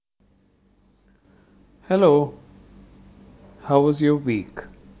Hello, how was your week?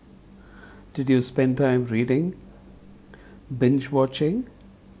 Did you spend time reading, binge watching,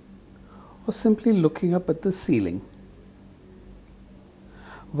 or simply looking up at the ceiling?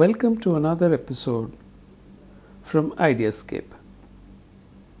 Welcome to another episode from Ideascape.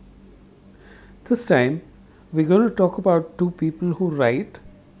 This time, we're going to talk about two people who write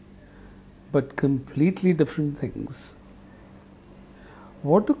but completely different things.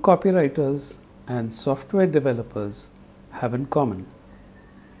 What do copywriters and software developers have in common?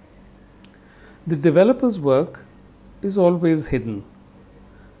 The developer's work is always hidden.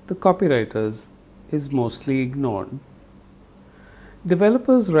 The copywriters is mostly ignored.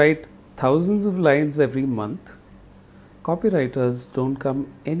 Developers write thousands of lines every month. Copywriters don't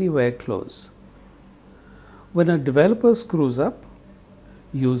come anywhere close. When a developer screws up,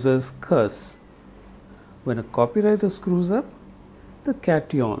 users curse. When a copywriter screws up, the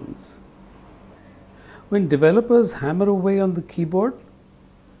cat yawns. When developers hammer away on the keyboard,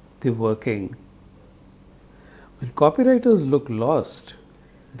 they're working. When copywriters look lost,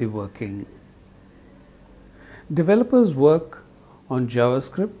 they're working. Developers work on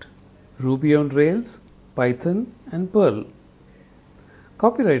JavaScript, Ruby on Rails, Python, and Perl.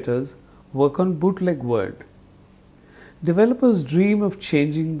 Copywriters work on bootleg Word. Developers dream of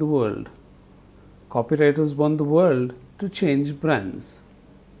changing the world. Copywriters want the world to change brands.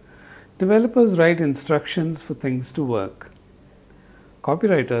 Developers write instructions for things to work.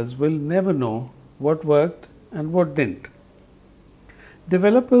 Copywriters will never know what worked and what didn't.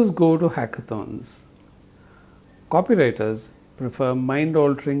 Developers go to hackathons. Copywriters prefer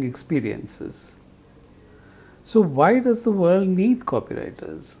mind-altering experiences. So why does the world need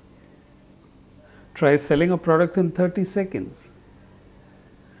copywriters? Try selling a product in 30 seconds.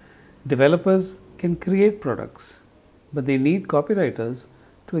 Developers can create products, but they need copywriters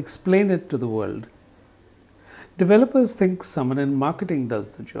to explain it to the world. Developers think someone in marketing does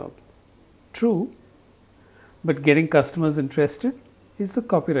the job. True, but getting customers interested is the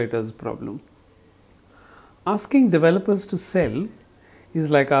copywriter's problem. Asking developers to sell is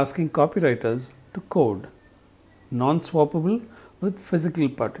like asking copywriters to code, non-swappable with physical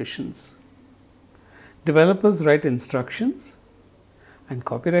partitions. Developers write instructions and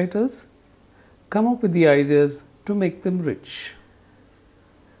copywriters come up with the ideas to make them rich.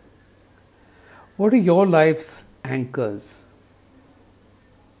 What are your life's anchors?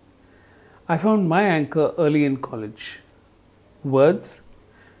 I found my anchor early in college: words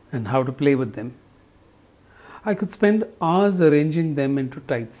and how to play with them. I could spend hours arranging them into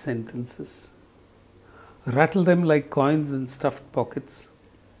tight sentences, rattle them like coins in stuffed pockets,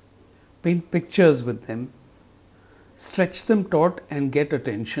 paint pictures with them, stretch them taut and get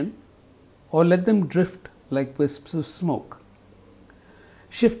attention, or let them drift like wisps of smoke.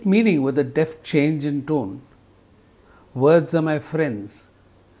 Shift meaning with a deft change in tone. Words are my friends.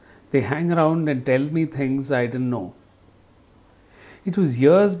 They hang around and tell me things I didn't know. It was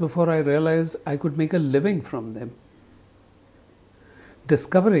years before I realized I could make a living from them.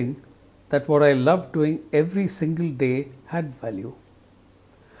 Discovering that what I loved doing every single day had value.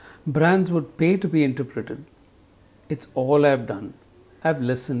 Brands would pay to be interpreted. It's all I've done. I've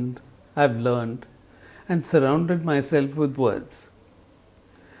listened, I've learned, and surrounded myself with words.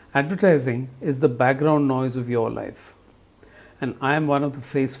 Advertising is the background noise of your life, and I am one of the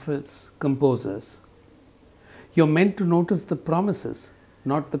faithful composers. You're meant to notice the promises,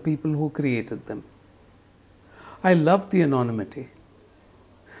 not the people who created them. I love the anonymity,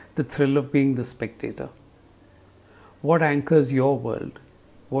 the thrill of being the spectator. What anchors your world?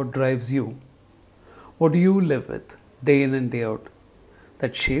 What drives you? What do you live with day in and day out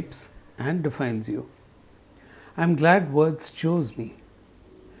that shapes and defines you? I'm glad words chose me.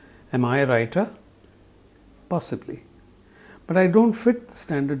 Am I a writer? Possibly. But I don't fit the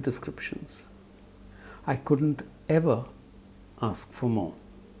standard descriptions. I couldn't ever ask for more.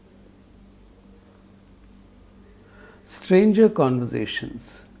 Stranger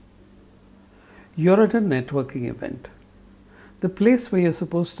conversations. You're at a networking event, the place where you're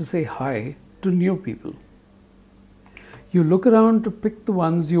supposed to say hi to new people. You look around to pick the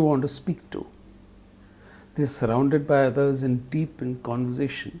ones you want to speak to. They're surrounded by others in deep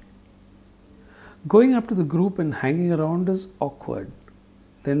conversation. Going up to the group and hanging around is awkward.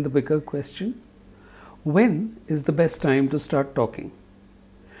 Then the bigger question: when is the best time to start talking?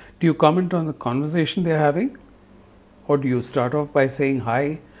 Do you comment on the conversation they're having? Or do you start off by saying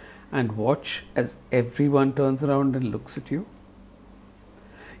hi and watch as everyone turns around and looks at you?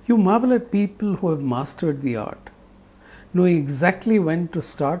 You marvel at people who have mastered the art, knowing exactly when to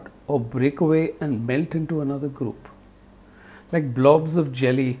start or break away and melt into another group, like blobs of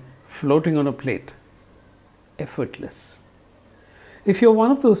jelly floating on a plate. effortless. If you're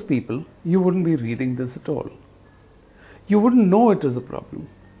one of those people, you wouldn't be reading this at all. You wouldn't know it is a problem.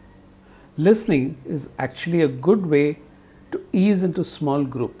 Listening is actually a good way to ease into small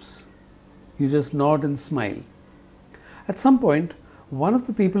groups. You just nod and smile. At some point, one of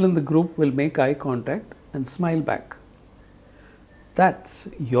the people in the group will make eye contact and smile back. That's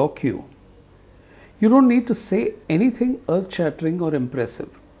your cue. You don't need to say anything earth-shattering or impressive.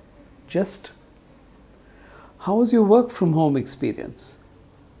 Just, how was your work from home experience?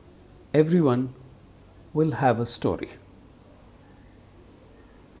 Everyone will have a story.